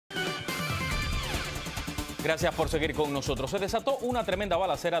Gracias por seguir con nosotros. Se desató una tremenda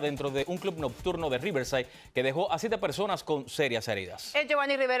balacera dentro de un club nocturno de Riverside que dejó a 7 personas con serias heridas. Es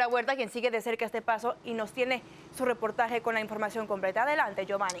Giovanni Rivera Huerta quien sigue de cerca este paso y nos tiene su reportaje con la información completa. Adelante,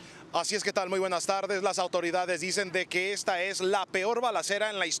 Giovanni. Así es, ¿qué tal? Muy buenas tardes. Las autoridades dicen de que esta es la peor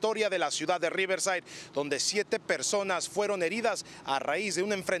balacera en la historia de la ciudad de Riverside, donde 7 personas fueron heridas a raíz de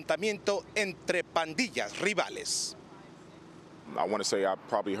un enfrentamiento entre pandillas rivales. I want to say I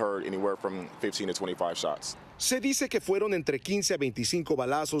probably heard anywhere from 15 to 25 shots. Se dice que fueron entre 15 a 25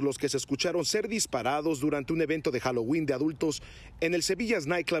 balazos los que se escucharon ser disparados durante un evento de Halloween de adultos en el Sevillas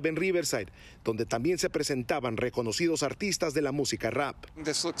Nightclub en Riverside, donde también se presentaban reconocidos artistas de la música rap.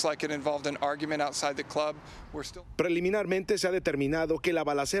 Preliminarmente se ha determinado que la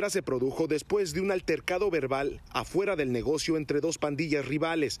balacera se produjo después de un altercado verbal afuera del negocio entre 2 pandillas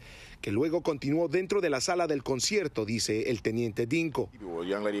rivales, que luego continuó dentro de la sala del concierto, dice el teniente Dinko. A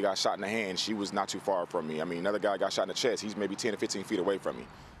young lady got shot in the hand. She was not too far from me. I mean, another guy got shot in the chest. He's maybe 10 or 15 feet away from me.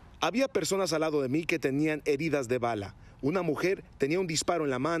 Había personas al lado de mí que tenían heridas de bala. Una mujer tenía un disparo en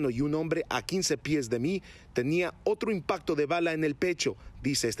la mano y un hombre a 15 pies de mí tenía otro impacto de bala en el pecho,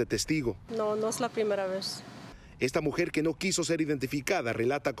 dice este testigo. No es la primera vez. Esta mujer, que no quiso ser identificada,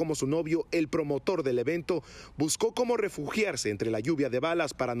 relata cómo su novio, el promotor del evento, buscó cómo refugiarse entre la lluvia de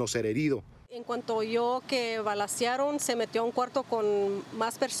balas para no ser herido. En cuanto oyó que balacearon, se metió a un cuarto con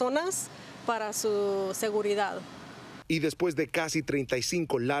más personas para su seguridad. Y después de casi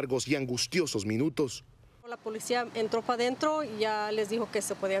 35 largos y angustiosos minutos, la policía entró para adentro y ya les dijo que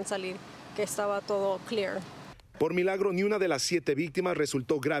se podían salir, que estaba todo clear. Por milagro, ni una de las 7 víctimas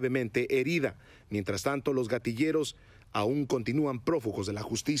resultó gravemente herida. Mientras tanto, los gatilleros aún continúan prófugos de la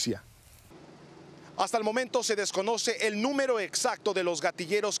justicia. Hasta el momento se desconoce el número exacto de los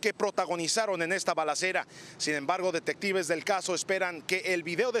gatilleros que protagonizaron en esta balacera. Sin embargo, detectives del caso esperan que el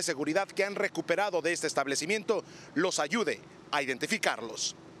video de seguridad que han recuperado de este establecimiento los ayude a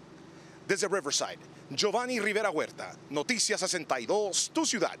identificarlos. Desde Riverside, Giovanni Rivera Huerta, Noticias 62, tu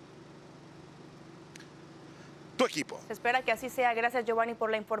ciudad, tu equipo. Se espera que así sea. Gracias, Giovanni,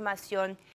 por la información.